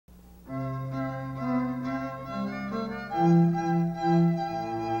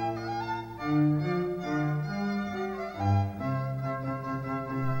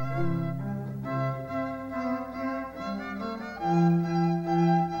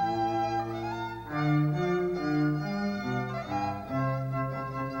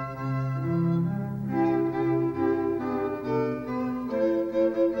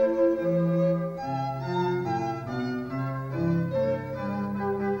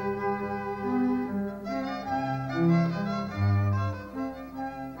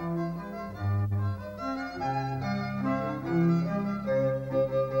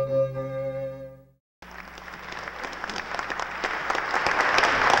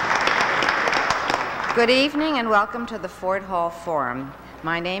Good evening and welcome to the Ford Hall Forum.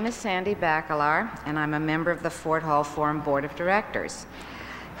 My name is Sandy Bacalar and I'm a member of the Ford Hall Forum Board of Directors.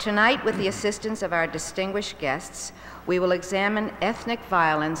 Tonight, with the assistance of our distinguished guests, we will examine ethnic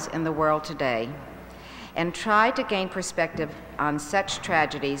violence in the world today and try to gain perspective on such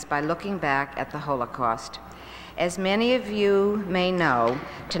tragedies by looking back at the Holocaust. As many of you may know,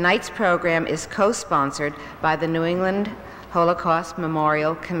 tonight's program is co-sponsored by the New England Holocaust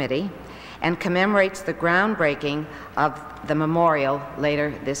Memorial Committee and commemorates the groundbreaking of the memorial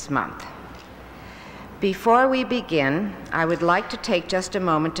later this month. Before we begin, I would like to take just a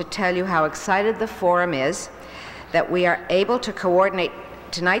moment to tell you how excited the Forum is that we are able to coordinate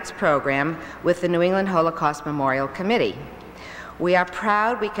tonight's program with the New England Holocaust Memorial Committee. We are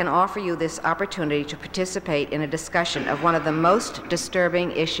proud we can offer you this opportunity to participate in a discussion of one of the most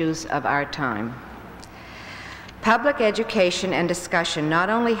disturbing issues of our time. Public education and discussion not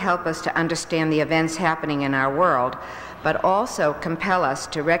only help us to understand the events happening in our world, but also compel us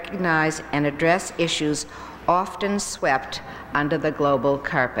to recognize and address issues often swept under the global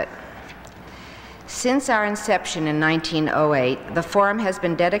carpet. Since our inception in 1908, the Forum has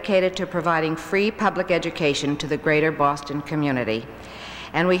been dedicated to providing free public education to the greater Boston community,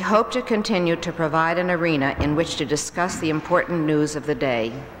 and we hope to continue to provide an arena in which to discuss the important news of the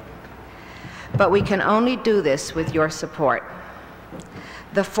day. But we can only do this with your support.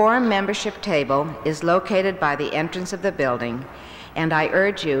 The Forum membership table is located by the entrance of the building, and I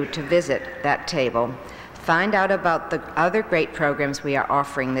urge you to visit that table. Find out about the other great programs we are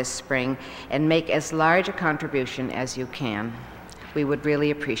offering this spring and make as large a contribution as you can. We would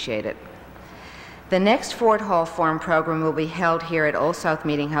really appreciate it. The next Ford Hall Forum program will be held here at Old South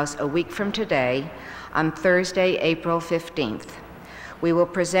Meeting House a week from today on Thursday, April 15th. We will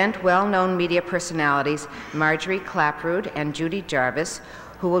present well-known media personalities Marjorie Clapprood and Judy Jarvis,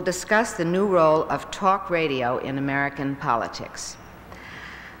 who will discuss the new role of talk radio in American politics.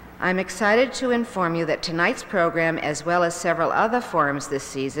 I'm excited to inform you that tonight's program, as well as several other forums this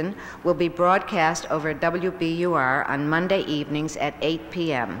season, will be broadcast over WBUR on Monday evenings at 8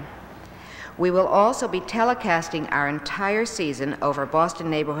 p.m. We will also be telecasting our entire season over Boston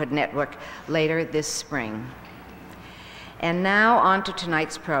Neighborhood Network later this spring. And now on to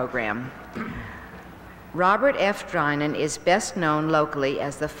tonight's program. Robert F. Drinan is best known locally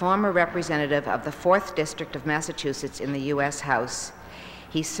as the former representative of the 4th District of Massachusetts in the U.S. House.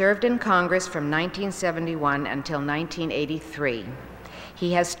 He served in Congress from 1971 until 1983.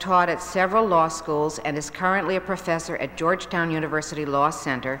 He has taught at several law schools and is currently a professor at Georgetown University Law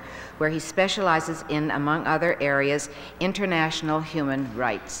Center, where he specializes in, among other areas, international human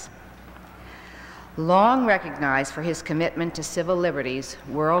rights. Long recognized for his commitment to civil liberties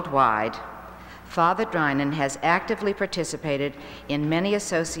worldwide, Father Drinan has actively participated in many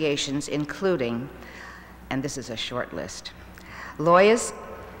associations, including, and this is a short list, Lawyers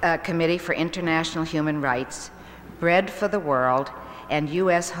Committee for International Human Rights, Bread for the World, and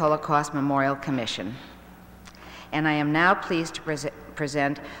U.S. Holocaust Memorial Commission. And I am now pleased to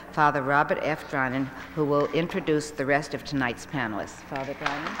present Father Robert F. Drinan, who will introduce the rest of tonight's panelists. Father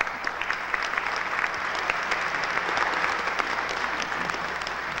Drinan.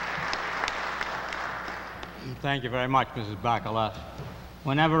 Thank you very much, Mrs. Bacalar.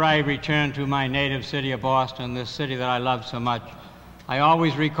 Whenever I return to my native city of Boston, this city that I love so much, I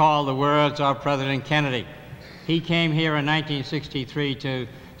always recall the words of President Kennedy. He came here in 1963 to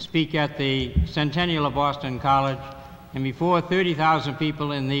speak at the Centennial of Boston College, and before 30,000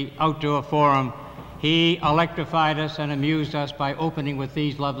 people in the outdoor forum, he electrified us and amused us by opening with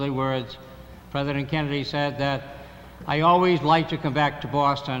these lovely words. President Kennedy said that, "I always like to come back to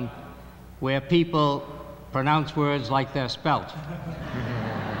Boston where people pronounce words like they're spelt."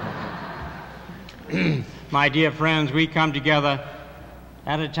 My dear friends, we come together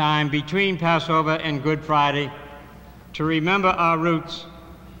at a time between Passover and Good Friday to remember our roots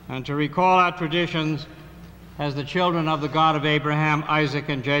and to recall our traditions as the children of the God of Abraham, Isaac,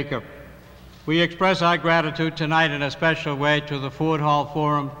 and Jacob. We express our gratitude tonight in a special way to the Ford Hall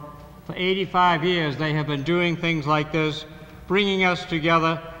Forum. For 85 years, they have been doing things like this, bringing us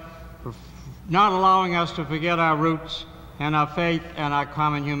together, not allowing us to forget our roots and our faith and our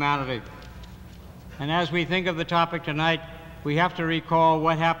common humanity. And as we think of the topic tonight, we have to recall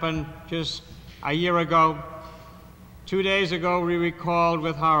what happened just a year ago. 2 days ago, we recalled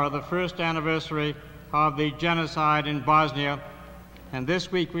with horror the first anniversary of the genocide in Bosnia. And this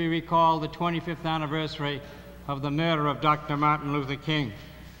week, we recall the 25th anniversary of the murder of Dr. Martin Luther King.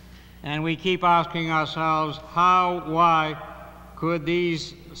 And we keep asking ourselves, how, why could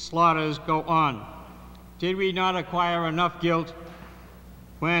these slaughters go on? Did we not acquire enough guilt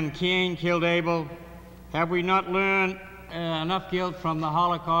when Cain killed Abel Have we not learned enough guilt from the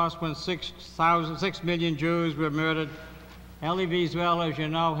Holocaust when 6 million Jews were murdered? Elie Wiesel, as you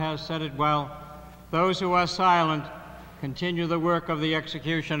know, has said it well. Those who are silent continue the work of the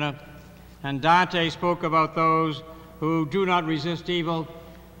executioner. And Dante spoke about those who do not resist evil,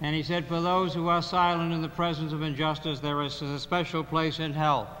 and he said, for those who are silent in the presence of injustice, there is a special place in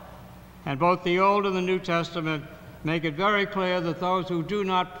hell. And both the Old and the New Testament make it very clear that those who do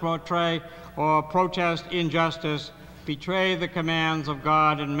not portray or protest injustice betray the commands of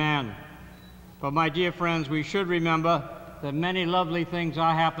God and man. But my dear friends, we should remember that many lovely things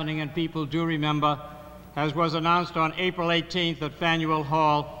are happening, and people do remember. As was announced on April 18th at Faneuil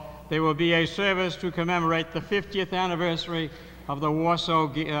Hall, there will be a service to commemorate the 50th anniversary of the Warsaw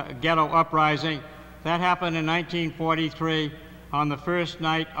Ghetto Uprising. That happened in 1943 on the first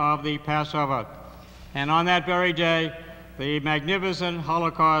night of the Passover. And on that very day, the magnificent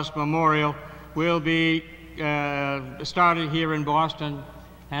Holocaust Memorial will be started here in Boston.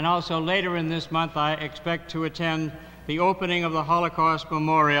 And also later in this month, I expect to attend the opening of the Holocaust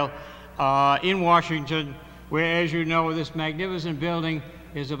Memorial in Washington, where, as you know, this magnificent building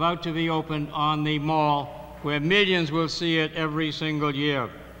is about to be opened on the Mall, where millions will see it every single year.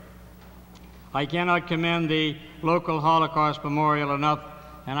 I cannot commend the local Holocaust Memorial enough,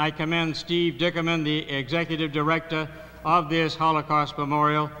 and I commend Steve Dickerman, the executive director of this Holocaust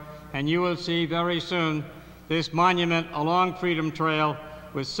Memorial, and you will see very soon this monument along Freedom Trail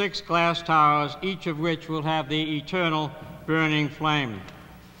with 6 glass towers, each of which will have the eternal burning flame.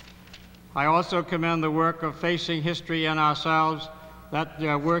 I also commend the work of Facing History and Ourselves. That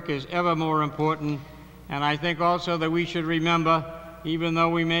work is ever more important, and I think also that we should remember, even though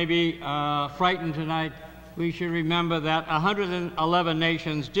we may be frightened tonight, we should remember that 111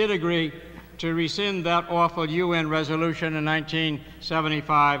 nations did agree to rescind that awful UN resolution in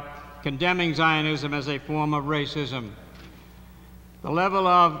 1975, condemning Zionism as a form of racism. The level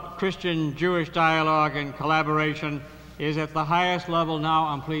of Christian-Jewish dialogue and collaboration is at the highest level now,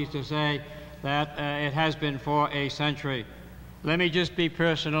 I'm pleased to say, that it has been for a century. Let me just be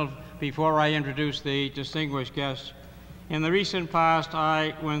personal before I introduce the distinguished guests. In the recent past,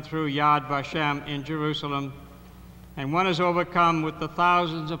 I went through Yad Vashem in Jerusalem, and one is overcome with the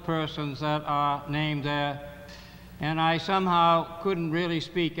thousands of persons that are named there. And I somehow couldn't really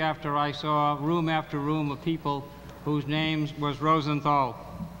speak after I saw room after room of people whose names was Rosenthal.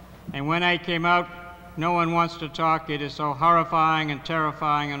 And when I came out, no one wants to talk. It is so horrifying and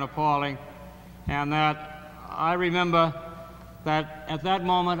terrifying and appalling. And that I remember that at that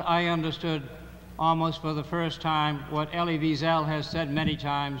moment I understood almost for the first time what Elie Wiesel has said many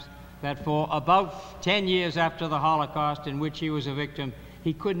times, that for about 10 years after the Holocaust, in which he was a victim,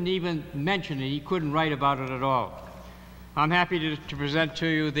 he couldn't even mention it. He couldn't write about it at all. I'm happy to present to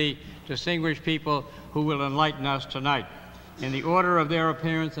you the distinguished people who will enlighten us tonight in the order of their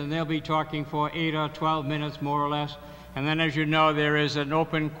appearance, and they'll be talking for 8 or 12 minutes, more or less. And then, as you know, there is an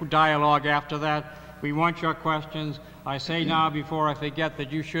open dialogue after that. We want your questions. I say now, before I forget,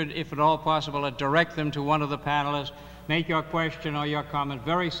 that you should, if at all possible, direct them to one of the panelists. Make your question or your comment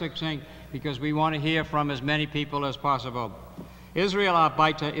very succinct, because we want to hear from as many people as possible. Israel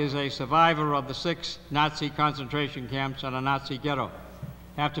Arbeiter is a survivor of the 6 Nazi concentration camps and a Nazi ghetto.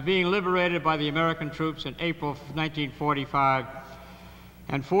 After being liberated by the American troops in April 1945,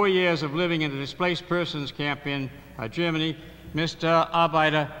 and 4 years of living in a displaced persons camp in Germany, Mr.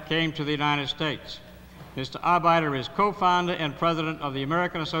 Arbeiter came to the United States. Mr. Arbeiter is co-founder and president of the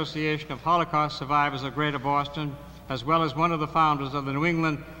American Association of Holocaust Survivors of Greater Boston, as well as one of the founders of the New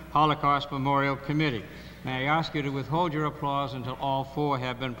England Holocaust Memorial Committee. May I ask you to withhold your applause until all 4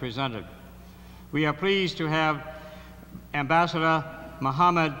 have been presented. We are pleased to have Ambassador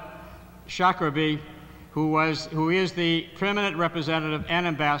Mohammed Shakrabi, who is the permanent representative and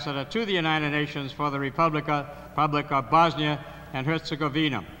ambassador to the United Nations for the Republic of Bosnia and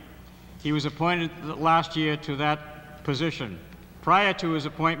Herzegovina. He was appointed last year to that position. Prior to his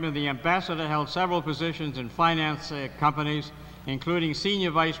appointment, the ambassador held several positions in finance companies, including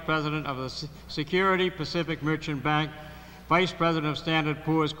Senior Vice President of the Security Pacific Merchant Bank, Vice President of Standard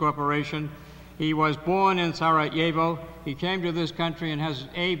Poor's Corporation. He was born in Sarajevo. He came to this country and has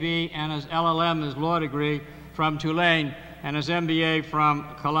AB and his LLM, his law degree, from Tulane, and his MBA from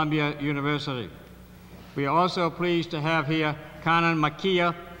Columbia University. We are also pleased to have here Kanan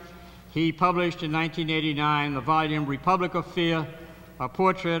Makia. He published in 1989 the volume Republic of Fear, a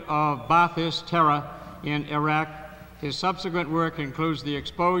portrait of Ba'athist terror in Iraq. His subsequent work includes the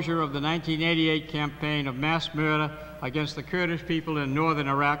exposure of the 1988 campaign of mass murder against the Kurdish people in northern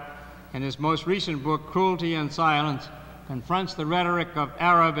Iraq, and his most recent book, Cruelty and Silence, confronts the rhetoric of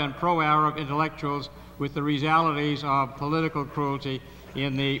Arab and pro-Arab intellectuals with the realities of political cruelty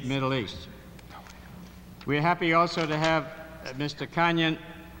in the Middle East. We're happy also to have Mr. Kanyan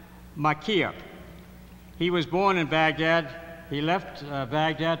Makia. He was born in Baghdad. He left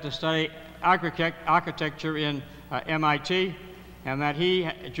Baghdad to study architecture in MIT, and that he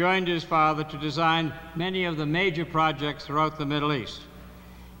joined his father to design many of the major projects throughout the Middle East.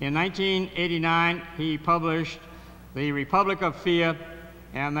 In 1989, he published The Republic of Fear,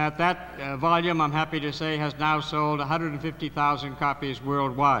 and that volume, I'm happy to say, has now sold 150,000 copies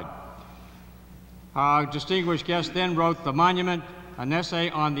worldwide. Our distinguished guest then wrote The Monument, an essay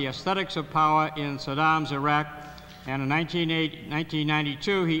on the aesthetics of power in Saddam's Iraq, and in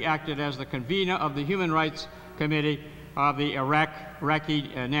 1992 he acted as the convener of the Human Rights Committee of the Iraqi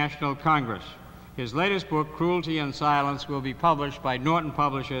National Congress. His latest book, Cruelty and Silence, will be published by Norton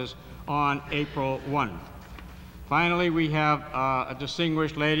Publishers on April 1. Finally, we have a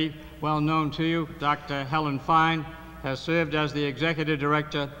distinguished lady, well known to you, Dr. Helen Fine, has served as the Executive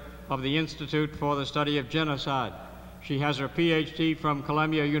Director of the Institute for the Study of Genocide. She has her PhD from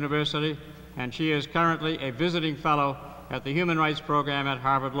Columbia University, and she is currently a visiting fellow at the Human Rights Program at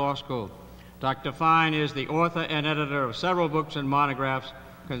Harvard Law School. Dr. Fine is the author and editor of several books and monographs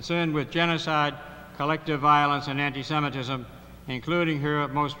concerned with genocide, collective violence, and anti-Semitism, including her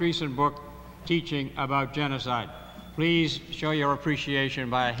most recent book, Teaching About Genocide. Please show your appreciation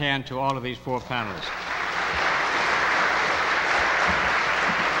by a hand to all of these four panelists.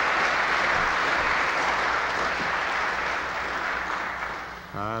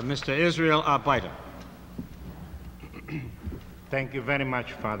 Mr. Israel Arbeiter. Thank you very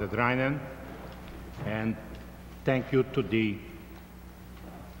much, Father Dreinen, and thank you to the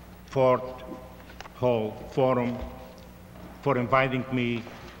Fort Hall Forum for inviting me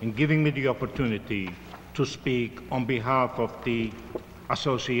and giving me the opportunity to speak on behalf of the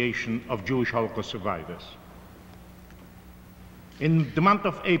Association of Jewish Holocaust Survivors. In the month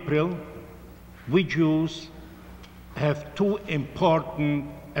of April, we Jews have two important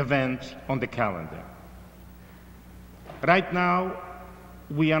events on the calendar. Right now,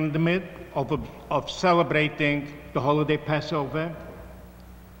 we are in the midst of celebrating the holiday Passover,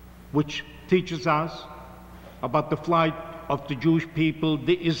 which teaches us about the flight of the Jewish people,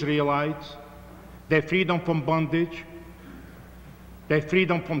 the Israelites, their freedom from bondage, their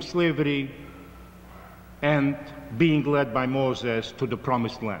freedom from slavery, and being led by Moses to the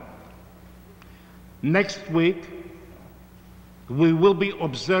Promised Land. Next week, we will be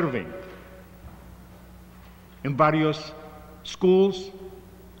observing in various schools,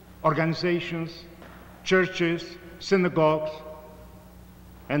 organizations, churches, synagogues,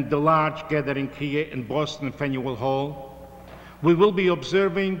 and the large gathering here in Boston Faneuil Hall. We will be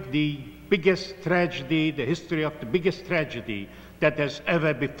observing the biggest tragedy, the history of the biggest tragedy that has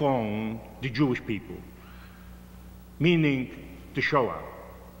ever befallen the Jewish people, meaning the Shoah,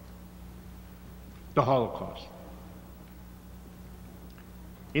 the Holocaust.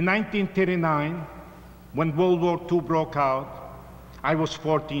 In 1939, when World War II broke out, I was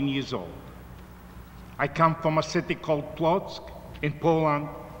 14 years old. I come from a city called Plock in Poland,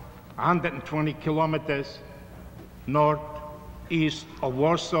 120 kilometers northeast of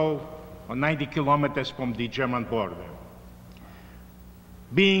Warsaw, or 90 kilometers from the German border.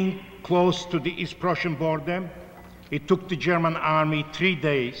 Being close to the East Prussian border, it took the German army 3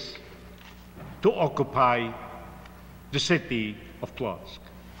 days to occupy the city of Plock.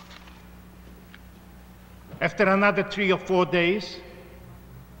 After another 3 or 4 days,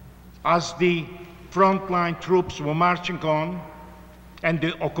 as the frontline troops were marching on and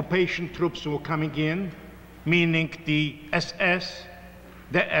the occupation troops were coming in, meaning the SS,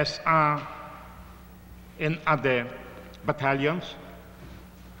 the SR, and other battalions,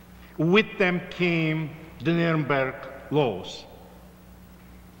 with them came the Nuremberg laws.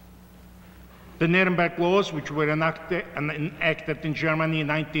 The Nuremberg laws, which were enacted in Germany in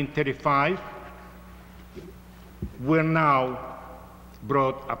 1935, were now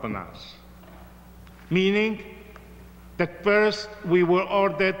brought upon us. Meaning that first we were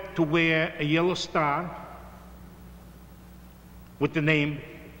ordered to wear a yellow star with the name,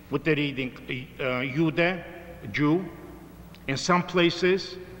 with the reading Jude, Jew. In some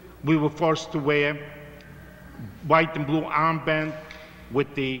places, we were forced to wear white and blue armband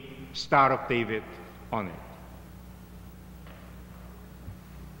with the Star of David on it.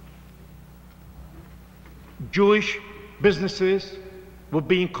 Jewish businesses were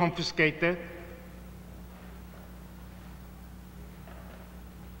being confiscated.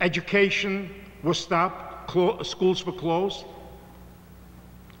 Education was stopped, schools were closed.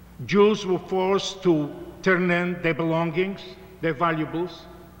 Jews were forced to turn in their belongings, their valuables,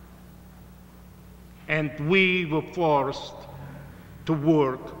 and we were forced to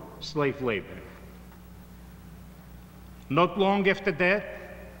work slave labor. Not long after that,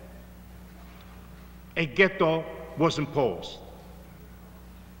 a ghetto was imposed.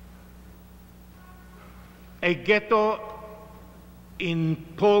 A ghetto in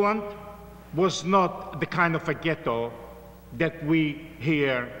Poland was not the kind of a ghetto that we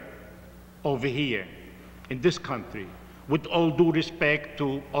hear over here in this country, with all due respect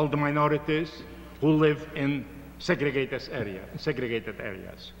to all the minorities who live in segregated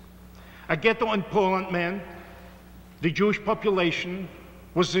areas. A ghetto in Poland meant the Jewish population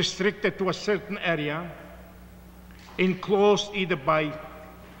was restricted to a certain area, enclosed either by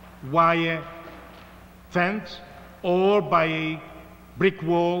wire fence or by a brick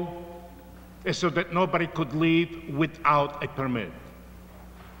wall, so that nobody could leave without a permit.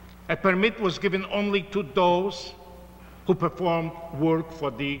 A permit was given only to those who performed work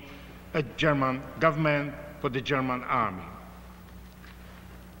for the German government, for the German army.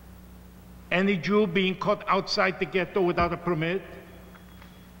 Any Jew being caught outside the ghetto without a permit,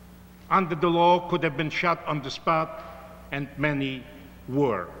 under the law, could have been shot on the spot, and many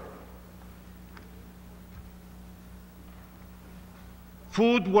were.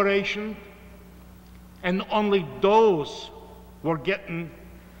 Food were rationed, and only those were getting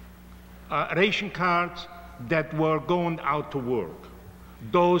ration cards that were going out to work.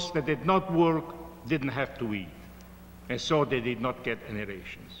 Those that did not work didn't have to eat, and so they did not get any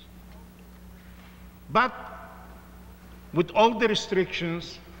rations. But with all the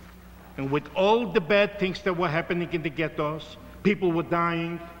restrictions and with all the bad things that were happening in the ghettos, people were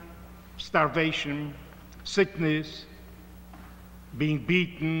dying, starvation, sickness, being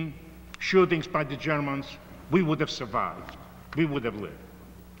beaten, shootings by the Germans, we would have survived. We would have lived.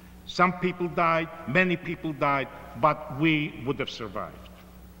 Some people died, many people died, but we would have survived.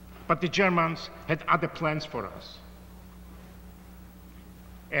 But the Germans had other plans for us.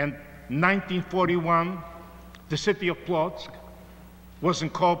 And 1941, the city of Plock was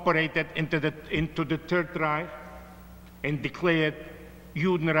incorporated into the Third Reich and declared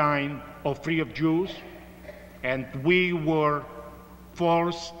Judenrein, or free of Jews, and we were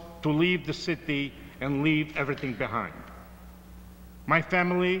forced to leave the city and leave everything behind. My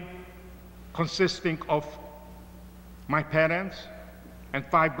family, consisting of my parents and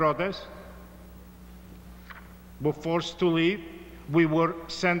 5 brothers, were forced to leave. We were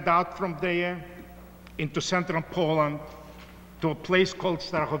sent out from there into central Poland to a place called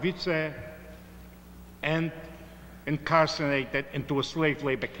Strachowice and incarcerated into a slave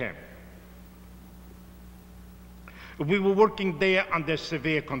labor camp. We were working there under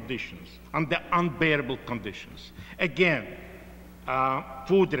severe conditions, under unbearable conditions. Again,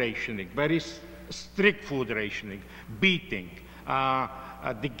 food rationing, very strict food rationing, beating.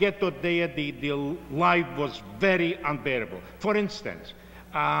 The ghetto there, the life was very unbearable. For instance,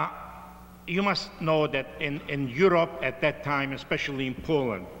 you must know that in Europe at that time, especially in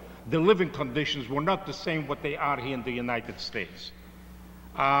Poland, the living conditions were not the same what they are here in the United States.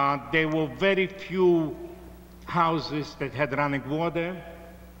 There were very few houses that had running water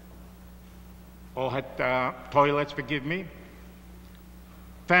or had toilets, forgive me.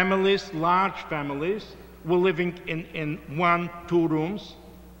 Families, large families, were living in 1, 2 rooms.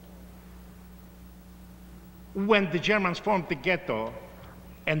 When the Germans formed the ghetto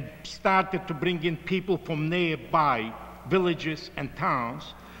and started to bring in people from nearby villages and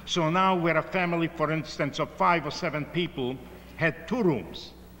towns, so now where a family, for instance, of 5 or 7 people had 2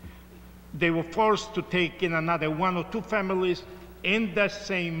 rooms, they were forced to take in another 1 or 2 families in the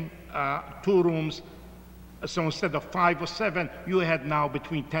same 2 rooms. So instead of 5 or 7, you had now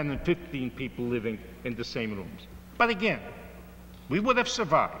between 10 and 15 people living in the same rooms. But again, we would have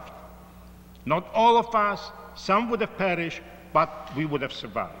survived. Not all of us, some would have perished, but we would have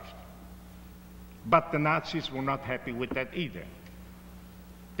survived. But the Nazis were not happy with that either.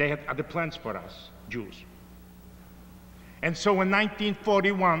 They had other plans for us, Jews. And so in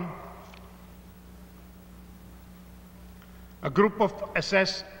 1941, a group of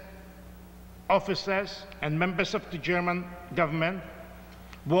SS officers and members of the German government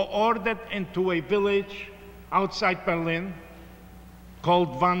were ordered into a village outside Berlin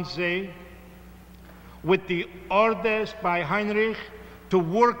called Wannsee with the orders by Heinrich to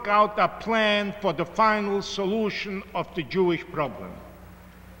work out a plan for the final solution of the Jewish problem.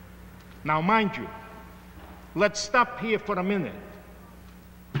 Now, mind you, let's stop here for a minute.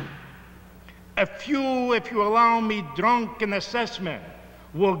 A few, if you allow me, drunken assessment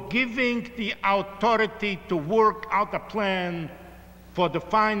were giving the authority to work out a plan for the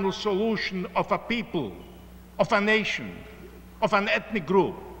final solution of a people of a nation, of an ethnic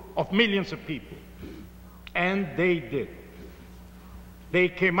group, of millions of people. And they did. They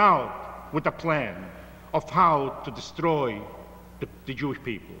came out with a plan of how to destroy the Jewish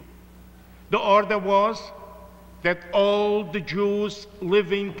people. The order was that all the Jews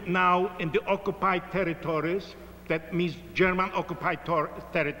living now in the occupied territories, that means German-occupied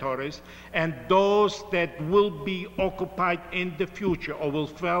territories, and those that will be occupied in the future or will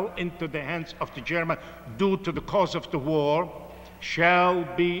fall into the hands of the German due to the cause of the war, shall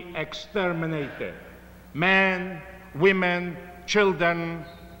be exterminated. Men, women, children.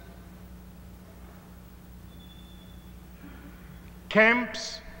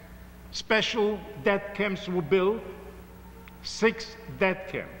 Camps, special death camps were built, 6 death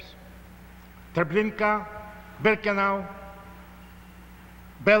camps. Treblinka, Birkenau,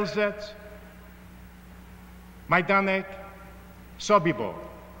 Belzec, Majdanek, Sobibor.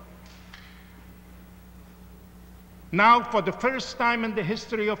 Now, for the first time in the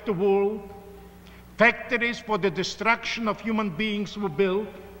history of the world, factories for the destruction of human beings were built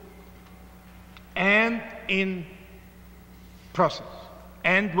and in process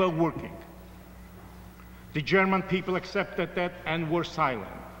and were working. The German people accepted that and were silent.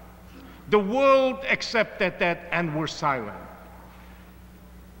 The world accepted that and were silent.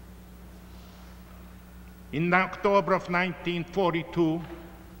 In October of 1942,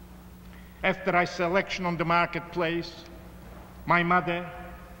 after a selection on the marketplace, my mother,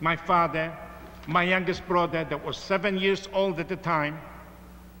 my father, my youngest brother, that was 7 years old at the time,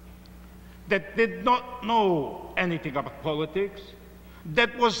 that did not know anything about politics,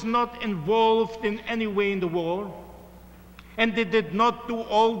 that was not involved in any way in the war, and they did not do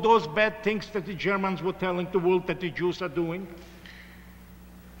all those bad things that the Germans were telling the world that the Jews are doing,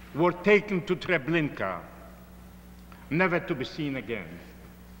 were taken to Treblinka, never to be seen again.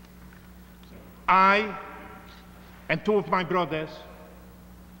 I and 2 of my brothers,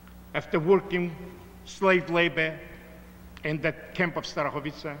 after working slave labor in that camp of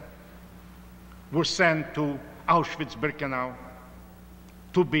Starachowice, were sent to Auschwitz-Birkenau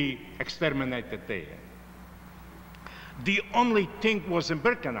to be exterminated there. The only thing was in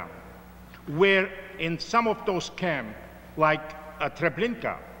Birkenau, where in some of those camps, like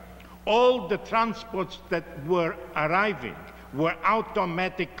Treblinka, all the transports that were arriving were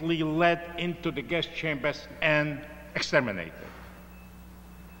automatically led into the gas chambers and exterminated.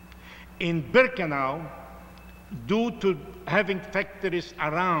 In Birkenau, due to having factories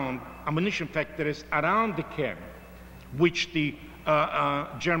around, ammunition factories around the camp, which the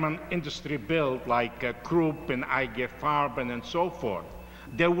German industry built, like Krupp and IG Farben and so forth,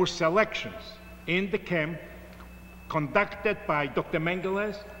 there were selections in the camp conducted by Dr.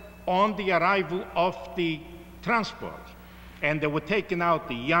 Mengeles on the arrival of the transport. And they were taking out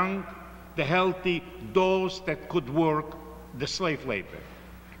the young, the healthy, those that could work the slave labor.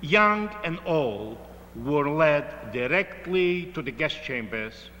 Young and old were led directly to the gas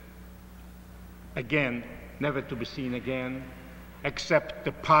chambers, again, never to be seen again, except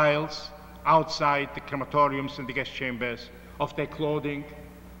the piles outside the crematoriums and the gas chambers of their clothing,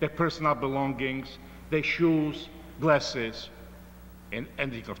 their personal belongings, their shoes, glasses, and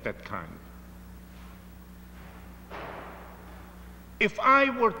anything of that kind. If I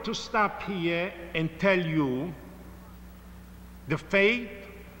were to stop here and tell you the fate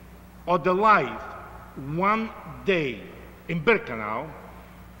or the life one day in Birkenau,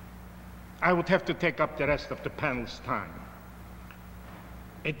 I would have to take up the rest of the panel's time.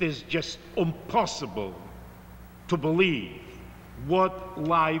 It is just impossible to believe what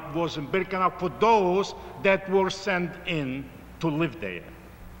life was in Birkenau for those that were sent in to live there.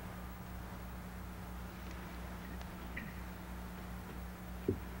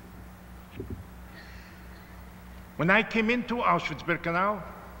 When I came into Auschwitz-Birkenau,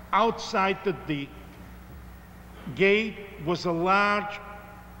 outside the gate was a large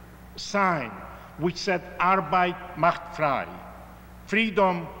sign which said Arbeit macht frei,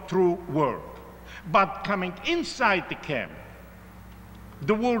 freedom through work. But coming inside the camp,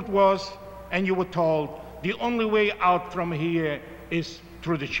 the word was, and you were told, the only way out from here is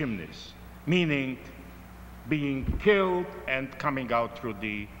through the chimneys, meaning being killed and coming out through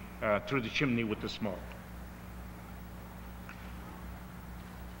the chimney with the smoke.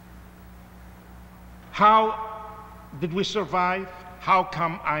 How did we survive? How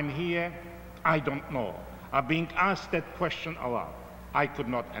come I'm here? I don't know. I'm being asked that question a lot. I could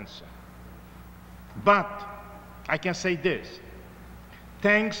not answer. But I can say this.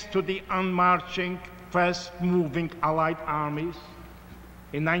 Thanks to the unmarching, fast-moving Allied armies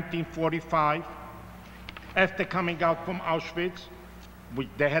in 1945, after coming out from Auschwitz,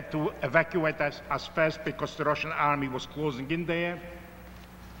 They had to evacuate us fast because the Russian army was closing in there.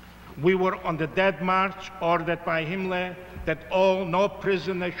 We were on the death march ordered by Himmler that no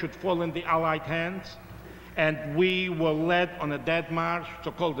prisoner should fall in the Allied hands. And we were led on a death march,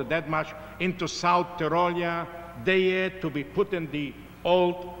 so-called the death march, into South Tyrolia, there to be put in the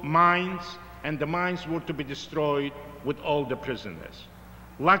old mines, and the mines were to be destroyed with all the prisoners.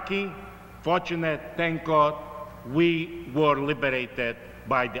 Lucky, fortunate, thank God, we were liberated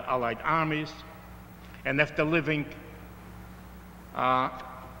by the Allied armies, and after living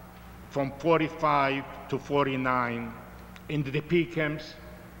from 45 to 49 in the DP camps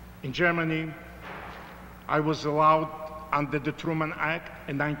in Germany, I was allowed under the Truman Act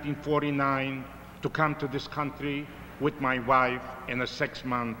in 1949 to come to this country with my wife and a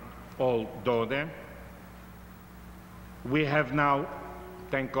 6-month-old daughter. We have now,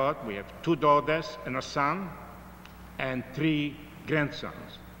 thank God, we have 2 daughters and a son and 3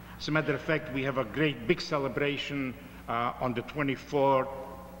 grandsons. As a matter of fact, we have a great big celebration on the 24th.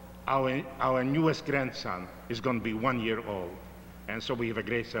 Our newest grandson is going to be 1 year old. And so we have a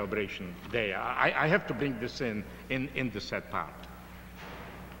great celebration there. I have to bring this in the sad part.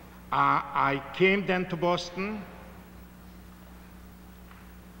 I came then to Boston,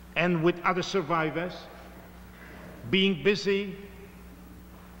 and with other survivors, being busy,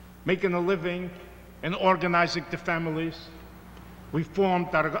 making a living, and organizing the families, we formed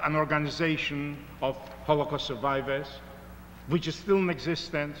an organization of Holocaust survivors, which is still in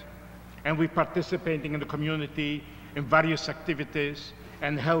existence, and we're participating in the community in various activities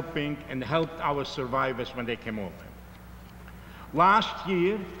and helped our survivors when they came over. Last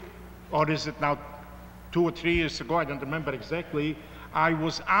year, or is it now 2 or 3 years ago, I don't remember exactly, I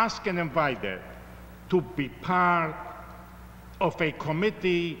was asked and invited to be part of a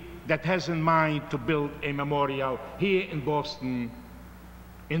committee that has in mind to build a memorial here in Boston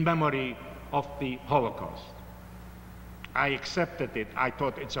in memory of the Holocaust. I accepted it. I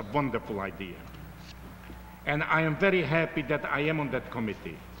thought it's a wonderful idea. And I am very happy that I am on that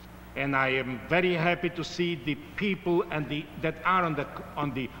committee. And I am very happy to see the people that are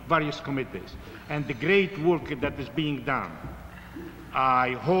on the various committees and the great work that is being done.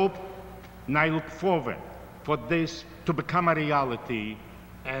 I hope and I look forward for this to become a reality,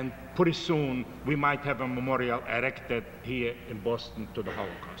 and pretty soon we might have a memorial erected here in Boston to the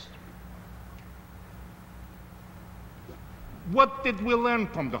Holocaust. What did we learn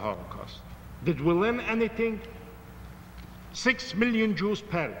from the Holocaust? Did we learn anything? 6 million Jews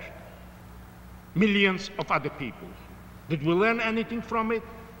perished. Millions of other people. Did we learn anything from it?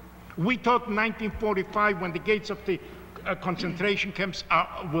 We thought in 1945, when the gates of the concentration camps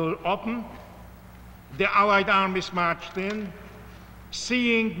were open, the Allied armies marched in,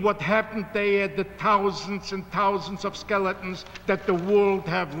 seeing what happened there, the thousands and thousands of skeletons, that the world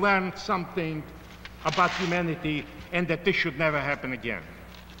have learned something about humanity and that this should never happen again.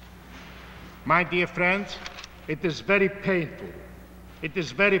 My dear friends, it is very painful. It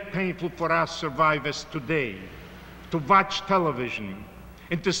is very painful for us survivors today to watch television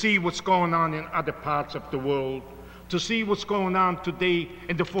and to see what's going on in other parts of the world, to see what's going on today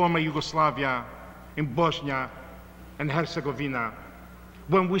in the former Yugoslavia, in Bosnia and Herzegovina.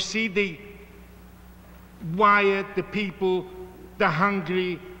 When we see the wire, the people, the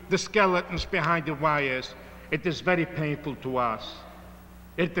hungry, the skeletons behind the wires, it is very painful to us.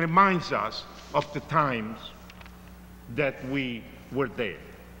 It reminds us of the times that we were there.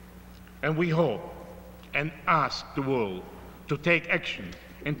 And we hope and ask the world to take action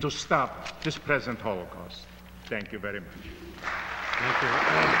and to stop this present Holocaust. Thank you very much. Thank you.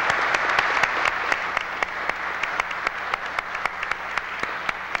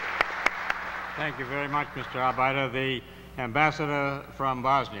 Thank you very much, Mr. Arbeiter. The ambassador from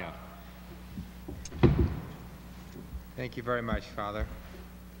Bosnia. Thank you very much, Father.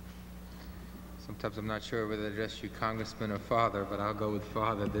 Sometimes I'm not sure whether to address you Congressman or Father, but I'll go with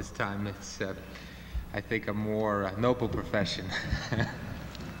Father this time. It's, I think, a more noble profession.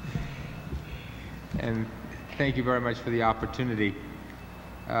 And thank you very much for the opportunity.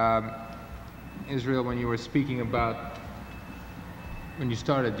 Israel, when you were speaking about, when you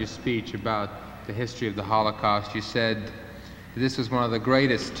started your speech about the history of the Holocaust, you said this was one of the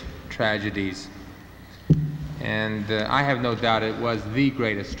greatest tragedies. And I have no doubt it was the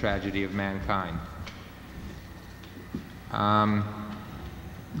greatest tragedy of mankind. I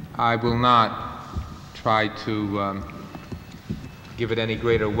will not try to give it any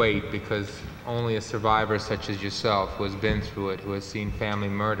greater weight, because only a survivor such as yourself, who has been through it, who has seen family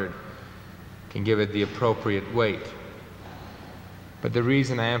murdered, can give it the appropriate weight. But the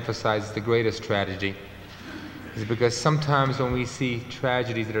reason I emphasize the greatest tragedy is because sometimes when we see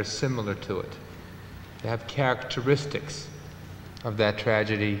tragedies that are similar to it, they have characteristics of that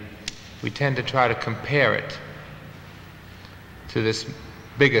tragedy, we tend to try to compare it to this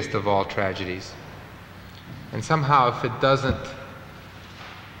biggest of all tragedies. And somehow, if it doesn't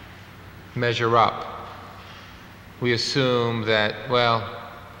measure up, we assume that, well,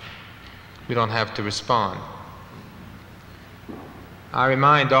 we don't have to respond. I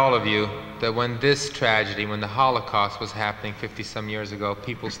remind all of you that when this tragedy, when the Holocaust was happening 50-some years ago,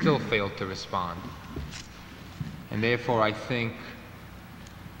 people still failed to respond. And therefore, I think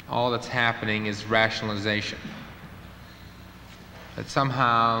all that's happening is rationalization. That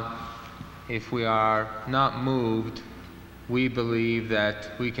somehow, if we are not moved, we believe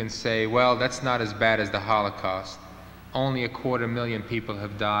that we can say, well, that's not as bad as the Holocaust. Only 250,000 people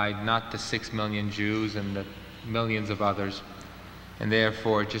have died, not the 6 million Jews and the millions of others, and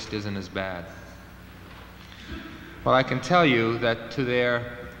therefore it just isn't as bad. Well, I can tell you that to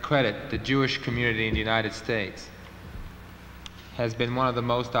their credit, the Jewish community in the United States has been one of the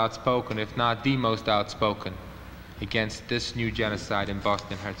most outspoken, if not the most outspoken, against this new genocide in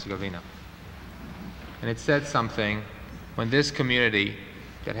Bosnia and Herzegovina. And it said something when this community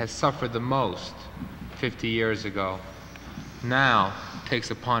that has suffered the most 50 years ago now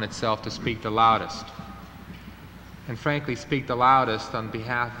takes upon itself to speak the loudest. And frankly, speak the loudest on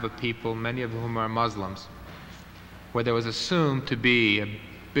behalf of a people, many of whom are Muslims, where there was assumed to be a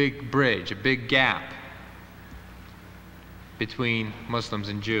big bridge, a big gap between Muslims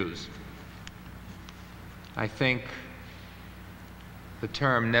and Jews. I think the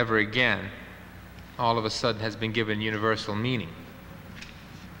term "never again" all of a sudden has been given universal meaning.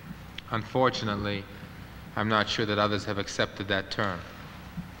 Unfortunately, I'm not sure that others have accepted that term.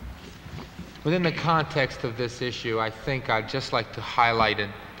 Within the context of this issue, I think I'd just like to highlight a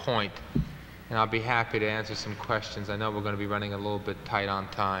point, and I'll be happy to answer some questions. I know we're going to be running a little bit tight on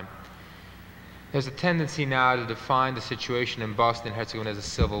time. There's a tendency now to define the situation in Bosnia and Herzegovina as a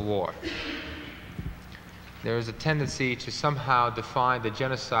civil war. There is a tendency to somehow define the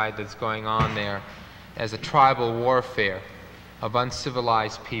genocide that's going on there as a tribal warfare of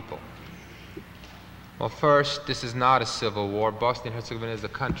uncivilized people. Well, first, this is not a civil war. Bosnia and Herzegovina is a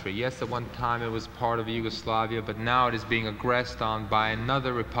country. Yes, at one time it was part of Yugoslavia, but now it is being aggressed on by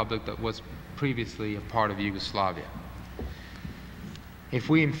another republic that was previously a part of Yugoslavia. If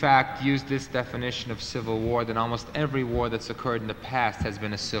we, in fact, use this definition of civil war, then almost every war that's occurred in the past has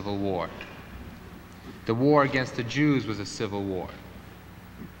been a civil war. The war against the Jews was a civil war.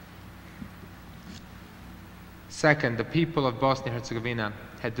 Second, the people of Bosnia and Herzegovina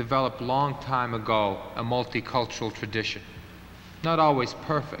had developed long time ago a multicultural tradition. Not always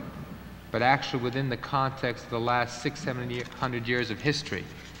perfect, but actually within the context of the last 600-700 years of history,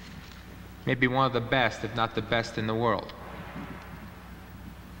 maybe one of the best, if not the best in the world.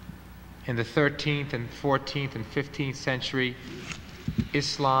 In the 13th and 14th and 15th century,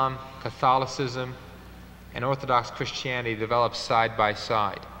 Islam, Catholicism, and Orthodox Christianity developed side by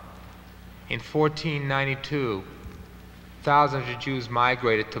side. In 1492, thousands of Jews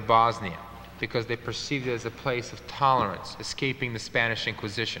migrated to Bosnia because they perceived it as a place of tolerance, escaping the Spanish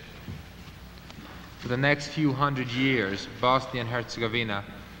Inquisition. For the next few hundred years, Bosnia and Herzegovina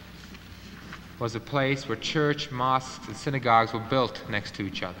was a place where church, mosques, and synagogues were built next to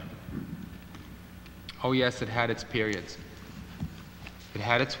each other. Oh yes, it had its periods. It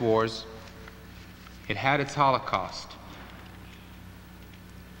had its wars. It had its Holocaust.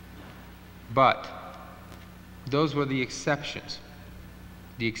 But those were the exceptions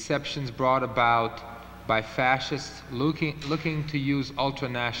brought about by fascists looking to use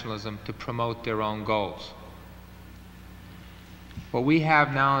ultranationalism to promote their own goals. What we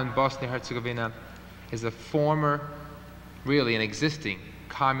have now in Bosnia and Herzegovina is a former, really an existing,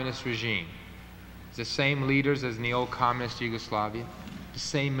 communist regime. It's the same leaders as in the old communist Yugoslavia, the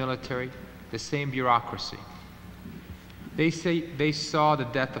same military, the same bureaucracy. They say they saw the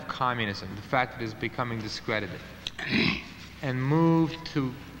death of communism, the fact that it is becoming discredited, and moved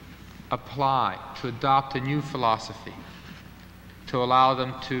to apply, to adopt a new philosophy, to allow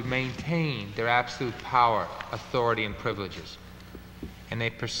them to maintain their absolute power, authority, and privileges. And they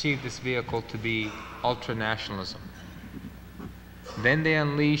perceived this vehicle to be ultranationalism. Then they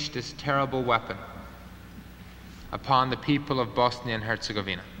unleashed this terrible weapon upon the people of Bosnia and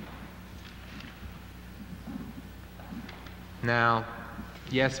Herzegovina. Now,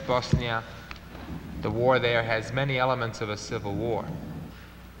 yes, Bosnia, the war there has many elements of a civil war.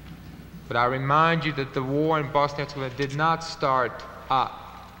 But I remind you that the war in Bosnia and Herzegovina did not start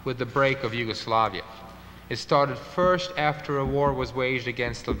up with the break of Yugoslavia. It started first after a war was waged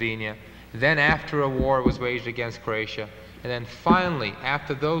against Slovenia Then after a war was waged against Croatia, and then finally,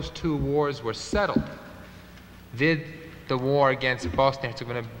 after those two wars were settled, did the war against Bosnia and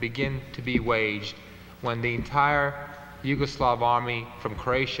Herzegovina begin to be waged, when the entire Yugoslav army from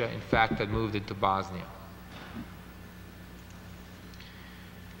Croatia, in fact, had moved into Bosnia.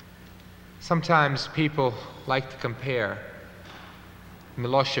 Sometimes people like to compare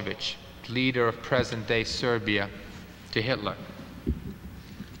Milosevic, leader of present-day Serbia, to Hitler.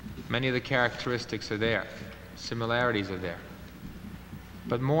 Many of the characteristics are there, similarities are there.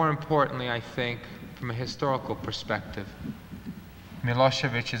 But more importantly, I think, from a historical perspective,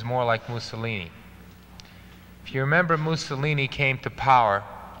 Milosevic is more like Mussolini. If you remember, Mussolini came to power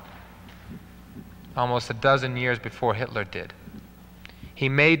almost a dozen years before Hitler did. He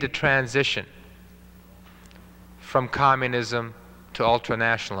made the transition from communism to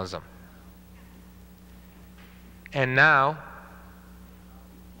ultranationalism. And now,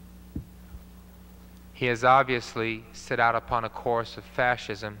 he has obviously set out upon a course of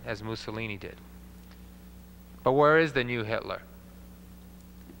fascism as Mussolini did. But where is the new Hitler?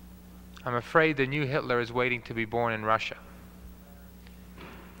 I'm afraid the new Hitler is waiting to be born in Russia.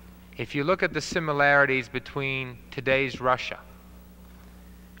 If you look at the similarities between today's Russia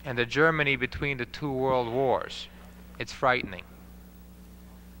and the Germany between the two world wars, it's frightening.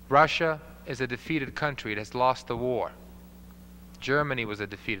 Russia is a defeated country. It has lost the war. Germany was a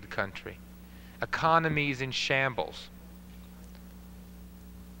defeated country. Economies in shambles.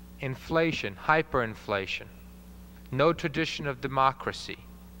 Inflation, hyperinflation. No tradition of democracy.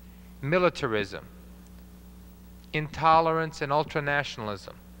 Militarism. Intolerance and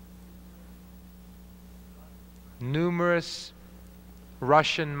ultranationalism. Numerous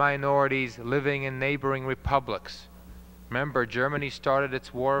Russian minorities living in neighboring republics. Remember, Germany started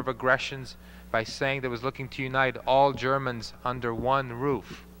its war of aggressions by saying that it was looking to unite all Germans under one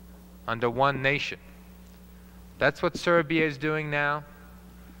roof, under one nation. That's what Serbia is doing now.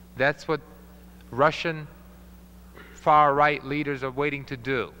 That's what Russian far-right leaders are waiting to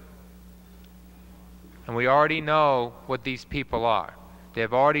do. And we already know what these people are. They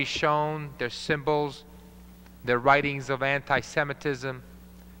have already shown their symbols, their writings of anti-Semitism.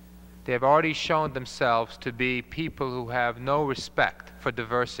 They have already shown themselves to be people who have no respect for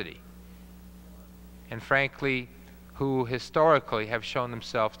diversity, and frankly, who historically have shown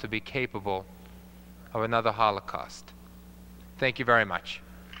themselves to be capable of another Holocaust. Thank you very much.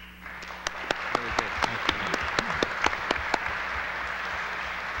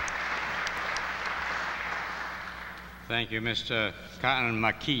 Thank you, Mr.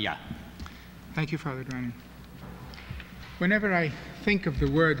 Makia. Thank you, Father Drannon. Whenever I think of the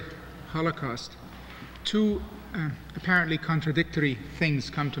word Holocaust, two apparently contradictory things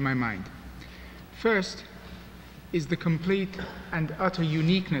come to my mind. First is the complete and utter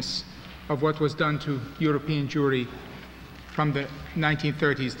uniqueness of what was done to European Jewry from the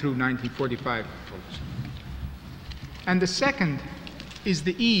 1930s through 1945. And the second is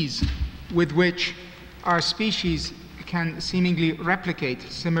the ease with which our species can seemingly replicate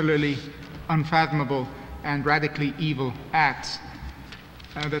similarly unfathomable and radically evil acts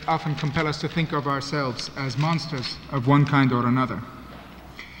that often compel us to think of ourselves as monsters of one kind or another.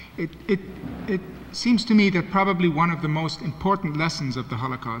 It seems to me that probably one of the most important lessons of the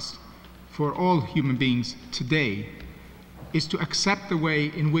Holocaust for all human beings today is to accept the way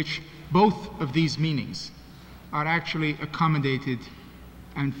in which both of these meanings are actually accommodated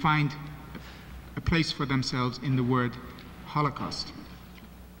and find a place for themselves in the word Holocaust.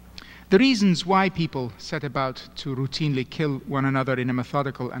 The reasons why people set about to routinely kill one another in a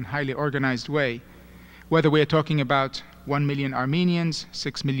methodical and highly organized way, whether we are talking about 1 million Armenians,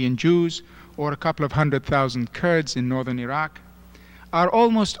 6 million Jews, or a couple of 100,000 Kurds in northern Iraq, are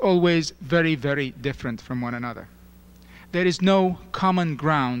almost always very, very different from one another. There is no common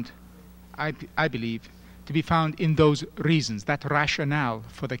ground, I believe, to be found in those reasons, that rationale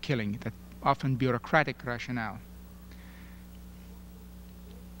for the killing, that often bureaucratic rationale.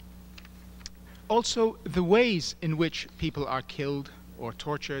 Also, the ways in which people are killed or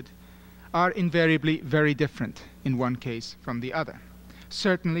tortured are invariably very different in one case from the other.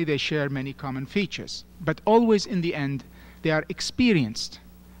 Certainly they share many common features, but always in the end they are experienced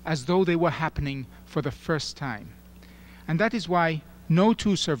as though they were happening for the first time. And that is why no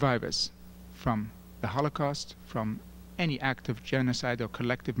two survivors from the Holocaust, from any act of genocide or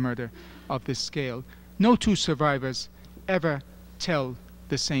collective murder of this scale, no two survivors ever tell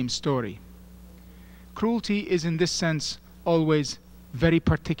the same story. Cruelty is in this sense always very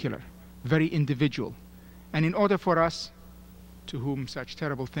particular, very individual. And in order for us, to whom such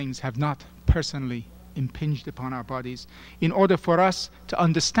terrible things have not personally impinged upon our bodies, in order for us to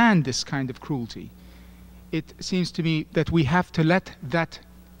understand this kind of cruelty, it seems to me that we have to let that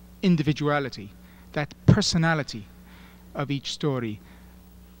individuality, that personality of each story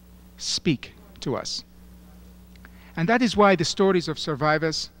speak to us. And that is why the stories of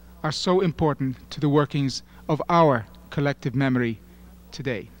survivors are so important to the workings of our collective memory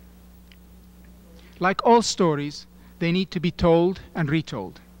today. Like all stories, they need to be told and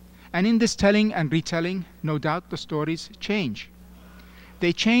retold. And in this telling and retelling, no doubt the stories change.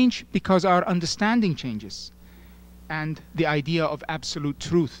 They change because our understanding changes, and the idea of absolute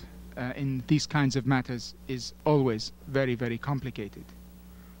truth in these kinds of matters is always very, very complicated.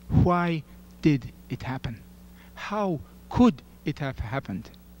 Why did it happen? How could it have happened?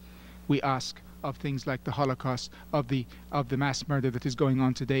 We ask of things like the Holocaust, of the mass murder that is going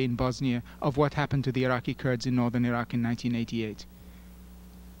on today in Bosnia, of what happened to the Iraqi Kurds in northern Iraq in 1988.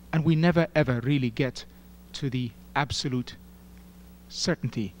 And we never ever really get to the absolute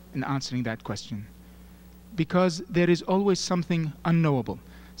certainty in answering that question, because there is always something unknowable,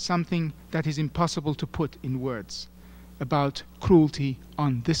 something that is impossible to put in words about cruelty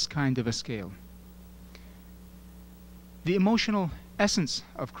on this kind of a scale. The emotional essence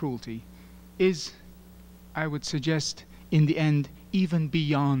of cruelty is, I would suggest, in the end, even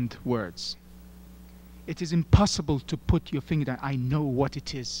beyond words. It is impossible to put your finger down, I know what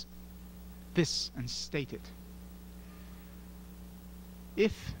it is, this, and state it.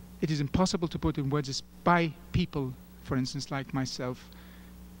 If it is impossible to put in words, it's by people, for instance, like myself,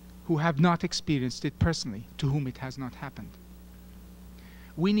 who have not experienced it personally, to whom it has not happened.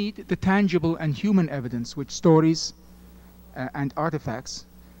 We need the tangible and human evidence which stories and artifacts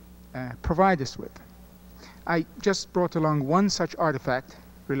provide us with. I just brought along one such artifact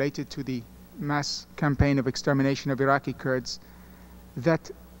related to the mass campaign of extermination of Iraqi Kurds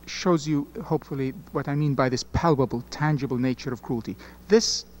that shows you, hopefully, what I mean by this palpable, tangible nature of cruelty.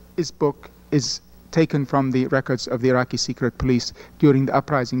 This book is taken from the records of the Iraqi secret police during the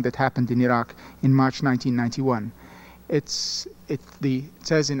uprising that happened in Iraq in March 1991. It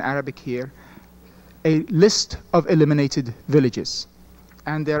says in Arabic here, a list of eliminated villages.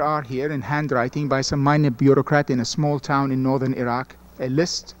 And there are here, in handwriting by some minor bureaucrat in a small town in northern Iraq, a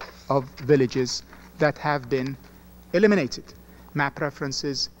list of villages that have been eliminated. Map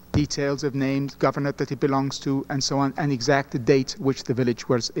references, details of names, governor that it belongs to, and so on, and exact date which the village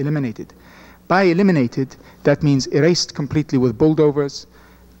was eliminated. By eliminated, that means erased completely with bulldozers,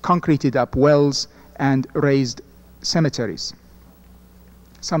 concreted up wells, and raised cemeteries.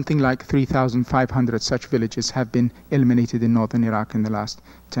 Something like 3,500 such villages have been eliminated in northern Iraq in the last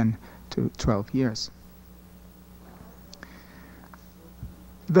 10 to 12 years.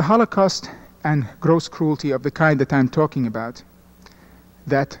 The Holocaust and gross cruelty of the kind that I'm talking about,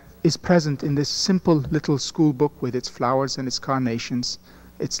 that is present in this simple little school book with its flowers and its carnations,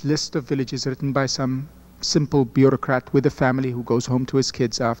 its list of villages written by some simple bureaucrat with a family who goes home to his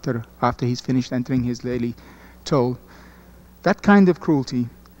kids after he's finished entering his daily toll. That kind of cruelty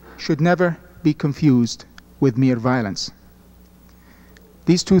should never be confused with mere violence.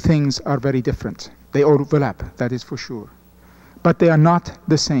 These two things are very different. They overlap, that is for sure. But they are not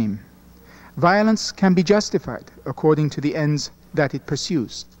the same. Violence can be justified according to the ends that it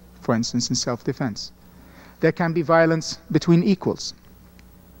pursues, for instance in self-defense. There can be violence between equals.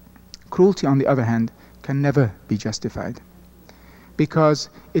 Cruelty, on the other hand, can never be justified, because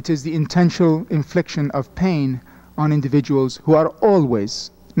it is the intentional infliction of pain on individuals who are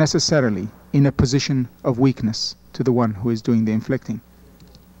always necessarily in a position of weakness to the one who is doing the inflicting.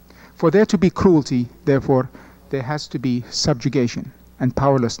 For there to be cruelty, therefore, there has to be subjugation and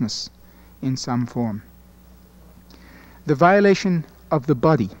powerlessness in some form. The violation of the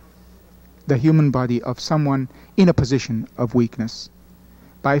body, the human body of someone in a position of weakness,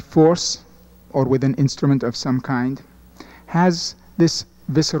 by force or with an instrument of some kind, has this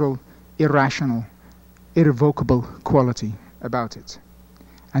visceral, irrational, irrevocable quality about it.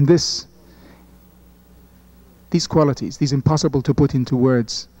 And these qualities, these impossible to put into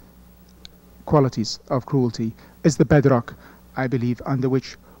words qualities of cruelty, is the bedrock, I believe, under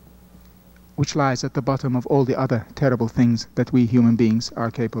which lies at the bottom of all the other terrible things that we human beings are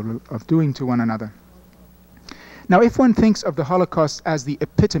capable of doing to one another. Now, if one thinks of the Holocaust as the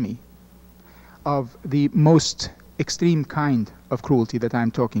epitome of the most extreme kind of cruelty that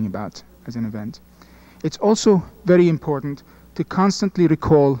I'm talking about as an event, it's also very important to constantly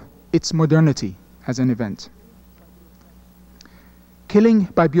recall its modernity as an event. Killing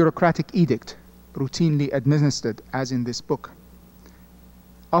by bureaucratic edict, routinely administered as in this book,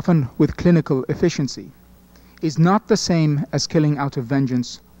 often with clinical efficiency, is not the same as killing out of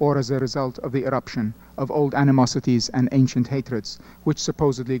vengeance or as a result of the eruption of old animosities and ancient hatreds, which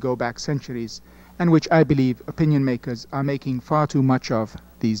supposedly go back centuries, and which I believe opinion makers are making far too much of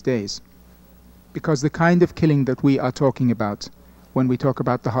these days. Because the kind of killing that we are talking about when we talk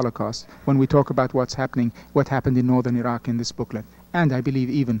about the Holocaust, when we talk about what happened in northern Iraq in this booklet, and I believe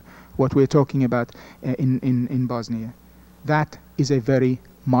even what we're talking about in Bosnia, that is a very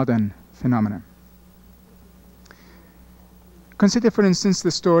modern phenomenon. Consider, for instance, the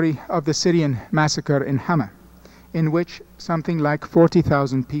story of the Syrian massacre in Hama, in which something like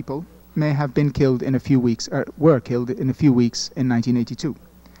 40,000 people may have been killed in a few weeks, or were killed in a few weeks in 1982.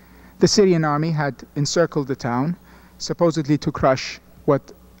 The Syrian army had encircled the town, supposedly to crush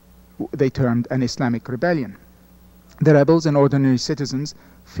what they termed an Islamic rebellion. The rebels and ordinary citizens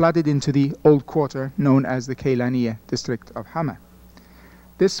flooded into the old quarter known as the Keylaniye district of Hama.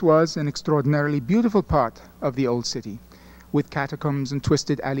 This was an extraordinarily beautiful part of the old city, with catacombs and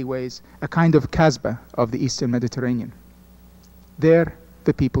twisted alleyways, a kind of Kasbah of the Eastern Mediterranean. There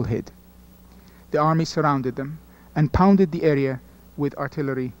the people hid. The army surrounded them and pounded the area with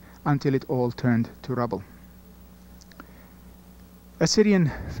artillery until it all turned to rubble. A Syrian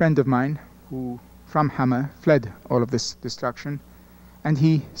friend of mine who from Hama fled all of this destruction, and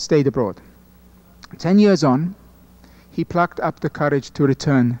he stayed abroad. 10 years on, he plucked up the courage to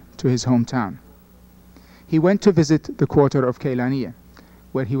return to his hometown. He went to visit the quarter of Keylaniye,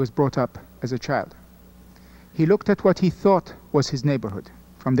 where he was brought up as a child. He looked at what he thought was his neighborhood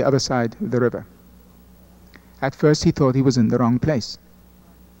from the other side of the river. At first he thought he was in the wrong place.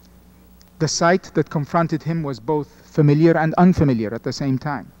 The sight that confronted him was both familiar and unfamiliar at the same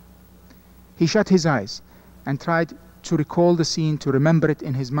time. He shut his eyes and tried to recall the scene, to remember it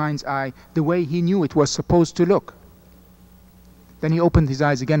in his mind's eye the way he knew it was supposed to look. Then he opened his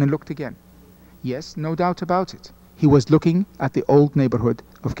eyes again and looked again. Yes, no doubt about it. He was looking at the old neighborhood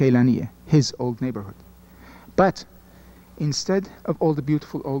of Keylaniye, his old neighborhood. But instead of all the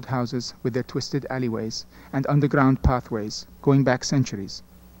beautiful old houses with their twisted alleyways and underground pathways going back centuries,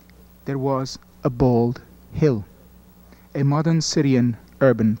 there was a bald hill, a modern Syrian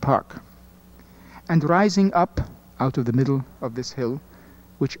urban park. And rising up out of the middle of this hill,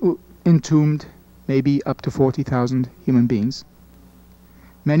 which entombed maybe up to 40,000 human beings,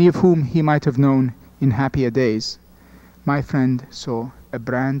 many of whom he might have known in happier days, my friend saw a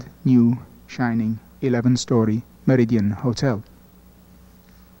brand new, shining 11-story Meridian Hotel.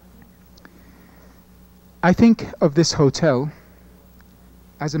 I think of this hotel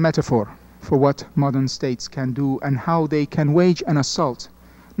as a metaphor for what modern states can do and how they can wage an assault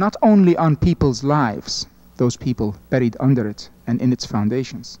not only on people's lives, those people buried under it and in its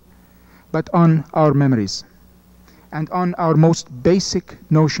foundations, but on our memories and on our most basic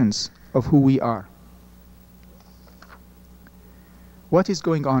notions of who we are. What is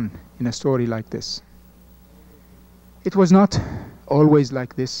going on in a story like this? It was not always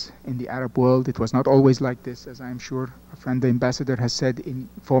like this in the Arab world. It was not always like this, as I'm sure a friend, the ambassador, has said, in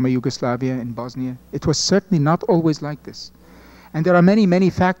former Yugoslavia, in Bosnia. It was certainly not always like this. And there are many, many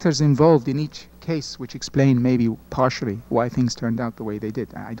factors involved in each case which explain maybe partially why things turned out the way they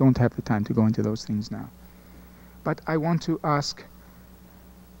did. I don't have the time to go into those things now. But I want to ask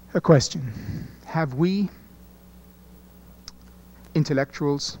a question. Have we,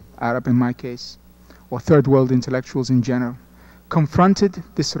 intellectuals, Arab in my case, or third world intellectuals in general, confronted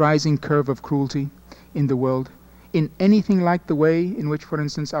this rising curve of cruelty in the world in anything like the way in which, for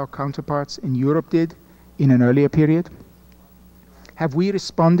instance, our counterparts in Europe did in an earlier period? Have we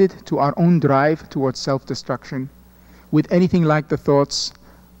responded to our own drive towards self-destruction with anything like the thoughts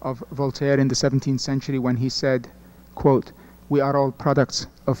of Voltaire in the 17th century when he said, quote, "We are all products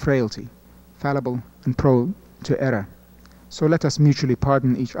of frailty, fallible and prone to error. So let us mutually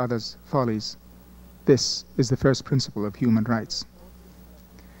pardon each other's follies. This is the first principle of human rights."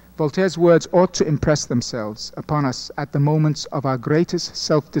 Voltaire's words ought to impress themselves upon us at the moments of our greatest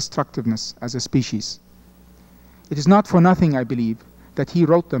self-destructiveness as a species. It is not for nothing, I believe, that he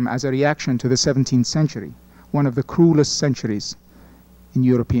wrote them as a reaction to the 17th century, one of the cruelest centuries in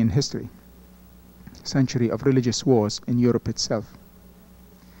European history, century of religious wars in Europe itself.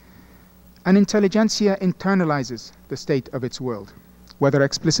 An intelligentsia internalizes the state of its world, whether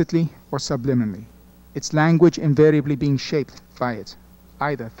explicitly or subliminally, its language invariably being shaped by it,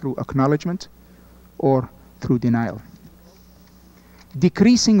 either through acknowledgement or through denial.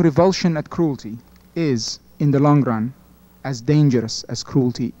 Decreasing revulsion at cruelty is, in the long run, as dangerous as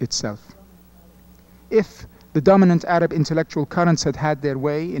cruelty itself. If the dominant Arab intellectual currents had had their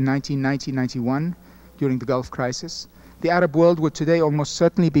way in 1990-91 during the Gulf crisis, the Arab world would today almost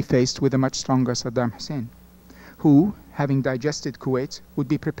certainly be faced with a much stronger Saddam Hussein, who, having digested Kuwait, would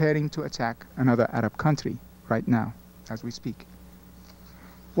be preparing to attack another Arab country right now, as we speak.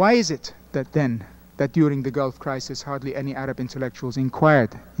 Why is it that then, that during the Gulf crisis, hardly any Arab intellectuals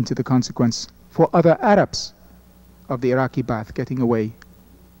inquired into the consequence for other Arabs of the Iraqi Ba'ath getting away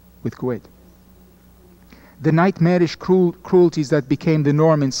with Kuwait? The nightmarish cruelties that became the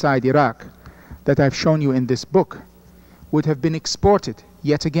norm inside Iraq, that I've shown you in this book, would have been exported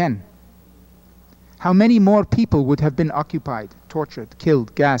yet again. How many more people would have been occupied, tortured,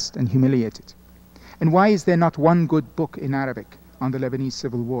 killed, gassed, and humiliated? And why is there not one good book in Arabic on the Lebanese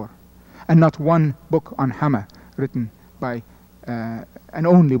Civil War, and not one book on Hama written by, and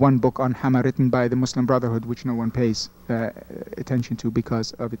only one book on Hama written by the Muslim Brotherhood, which no one pays attention to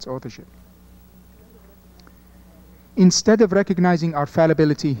because of its authorship? Instead of recognizing our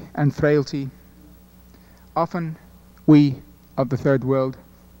fallibility and frailty, often we of the Third World,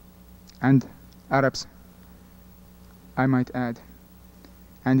 and Arabs, I might add,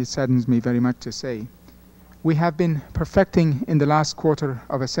 and it saddens me very much to say, we have been perfecting in the last quarter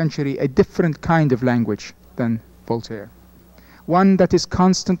of a century a different kind of language than Voltaire. One that is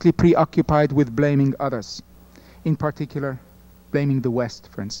constantly preoccupied with blaming others, in particular blaming the West,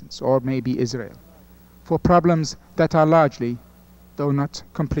 for instance, or maybe Israel, for problems that are largely, though not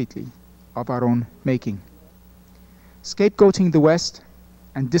completely, of our own making. Scapegoating the West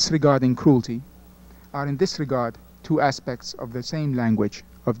and disregarding cruelty are in this regard two aspects of the same language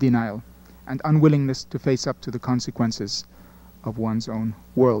of denial and unwillingness to face up to the consequences of one's own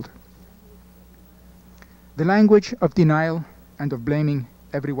world. The language of denial and of blaming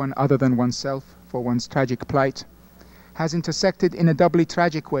everyone other than oneself for one's tragic plight has intersected in a doubly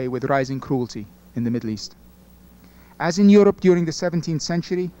tragic way with rising cruelty in the Middle East. As in Europe during the 17th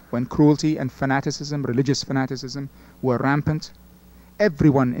century, when cruelty and fanaticism, religious fanaticism, were rampant,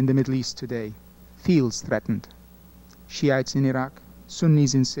 everyone in the Middle East today feels threatened. Shiites in Iraq,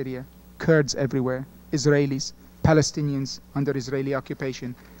 Sunnis in Syria, Kurds everywhere, Israelis, Palestinians under Israeli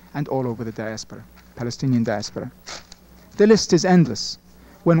occupation, and all over the diaspora, Palestinian diaspora. The list is endless.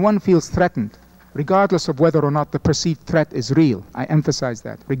 When one feels threatened, regardless of whether or not the perceived threat is real, I emphasize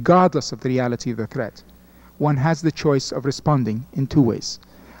that, regardless of the reality of the threat, one has the choice of responding in two ways.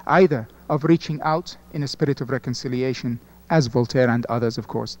 Either of reaching out in a spirit of reconciliation, as Voltaire and others, of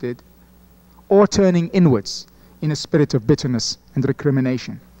course, did, or turning inwards in a spirit of bitterness and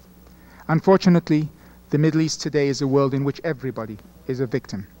recrimination. Unfortunately, the Middle East today is a world in which everybody is a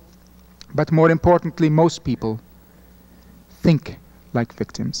victim. But more importantly, most people think like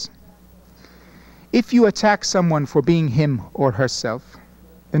victims. If you attack someone for being him or herself,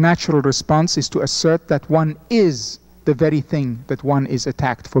 the natural response is to assert that one is the very thing that one is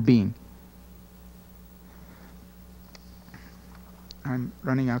attacked for being. I'm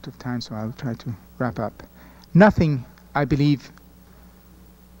running out of time, so I'll try to wrap up. Nothing, I believe,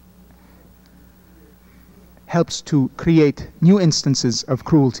 helps to create new instances of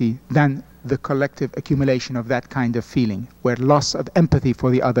cruelty than the collective accumulation of that kind of feeling, where loss of empathy for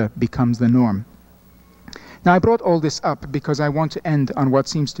the other becomes the norm. Now, I brought all this up because I want to end on what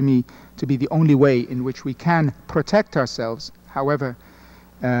seems to me to be the only way in which we can protect ourselves, however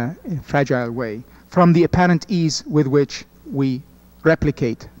in a fragile way, from the apparent ease with which we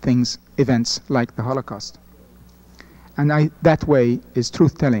replicate things, events like the Holocaust. And that way is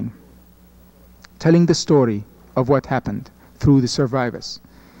truth-telling, telling the story of what happened through the survivors.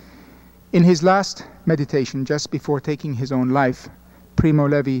 In his last meditation, just before taking his own life, Primo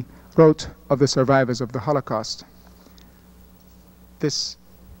Levi wrote of the survivors of the Holocaust this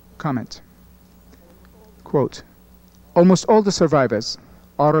comment, quote, "Almost all the survivors,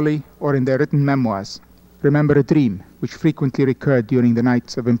 orally or in their written memoirs, remember a dream which frequently recurred during the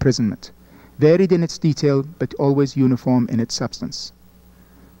nights of imprisonment, varied in its detail but always uniform in its substance.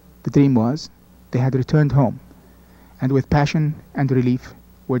 The dream was they had returned home and with passion and relief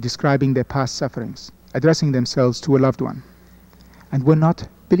were describing their past sufferings, addressing themselves to a loved one, and were not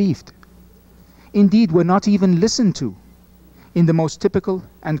believed. Indeed, were not even listened to. In the most typical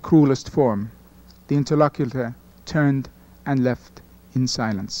and cruelest form, the interlocutor turned and left in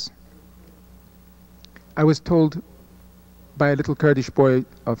silence." I was told by a little Kurdish boy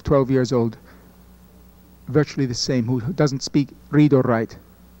of 12 years old, virtually the same, who doesn't read or write,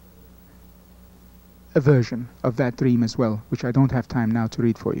 a version of that dream as well, which I don't have time now to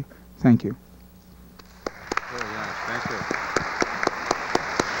read for you. Thank you. Very nice. Thank you.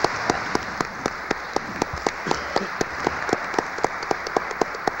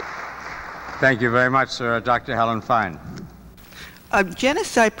 Thank you very much, Dr. Helen Fine.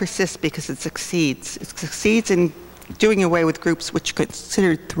 Genocide persists because it succeeds. It succeeds in doing away with groups which are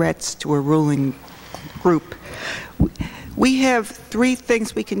considered threats to a ruling group. We have three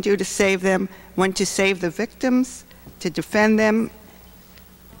things we can do to save them: one, to save the victims, to defend them,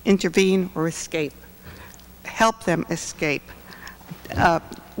 intervene, or escape. Help them escape.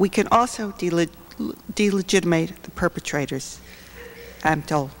 We can also delegitimate the perpetrators. I'm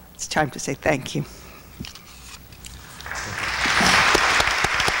told it's time to say thank you.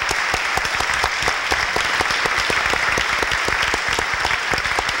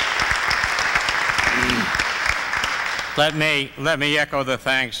 Let me echo the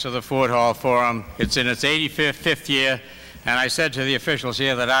thanks to the Ford Hall Forum. It's in its 85th year, and I said to the officials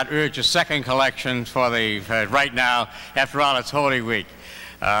here that I'd urge a second collection for right now. After all, it's Holy Week.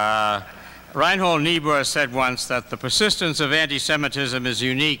 Reinhold Niebuhr said once that the persistence of anti-Semitism is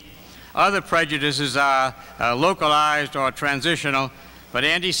unique. Other prejudices are localized or transitional, but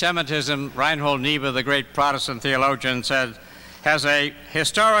anti-Semitism, Reinhold Niebuhr, the great Protestant theologian, said, has a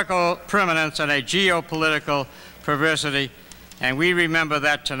historical permanence and a geopolitical perversity, and we remember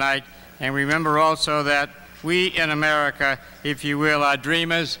that tonight. And remember also that we in America, if you will, are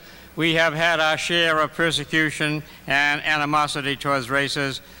dreamers. We have had our share of persecution and animosity towards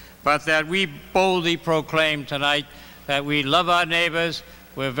races, but that we boldly proclaim tonight that we love our neighbors.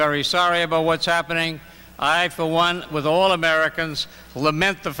 We're very sorry about what's happening. I, for one, with all Americans,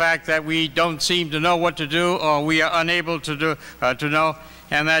 lament the fact that we don't seem to know what to do, or we are unable to know,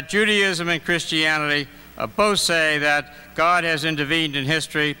 and that Judaism and Christianity both say that God has intervened in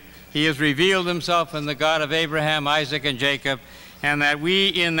history. He has revealed himself in the God of Abraham, Isaac, and Jacob, and that we,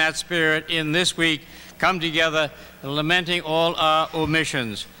 in that spirit, in this week, come together lamenting all our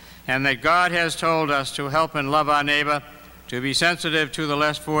omissions, and that God has told us to help and love our neighbor, to be sensitive to the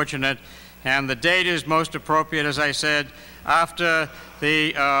less fortunate, and the date is most appropriate, as I said, after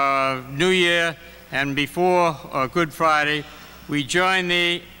the New Year and before Good Friday. We join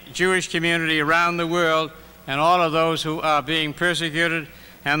the Jewish community around the world and all of those who are being persecuted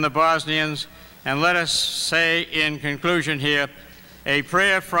and the Bosnians. And let us say in conclusion here a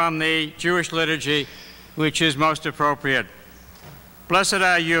prayer from the Jewish liturgy, which is most appropriate. Blessed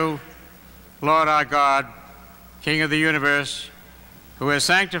are you, Lord our God, King of the universe, who has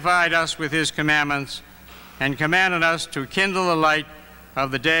sanctified us with his commandments and commanded us to kindle the light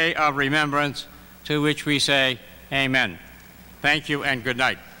of the day of remembrance, to which we say amen. Thank you and good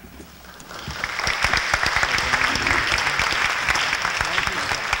night.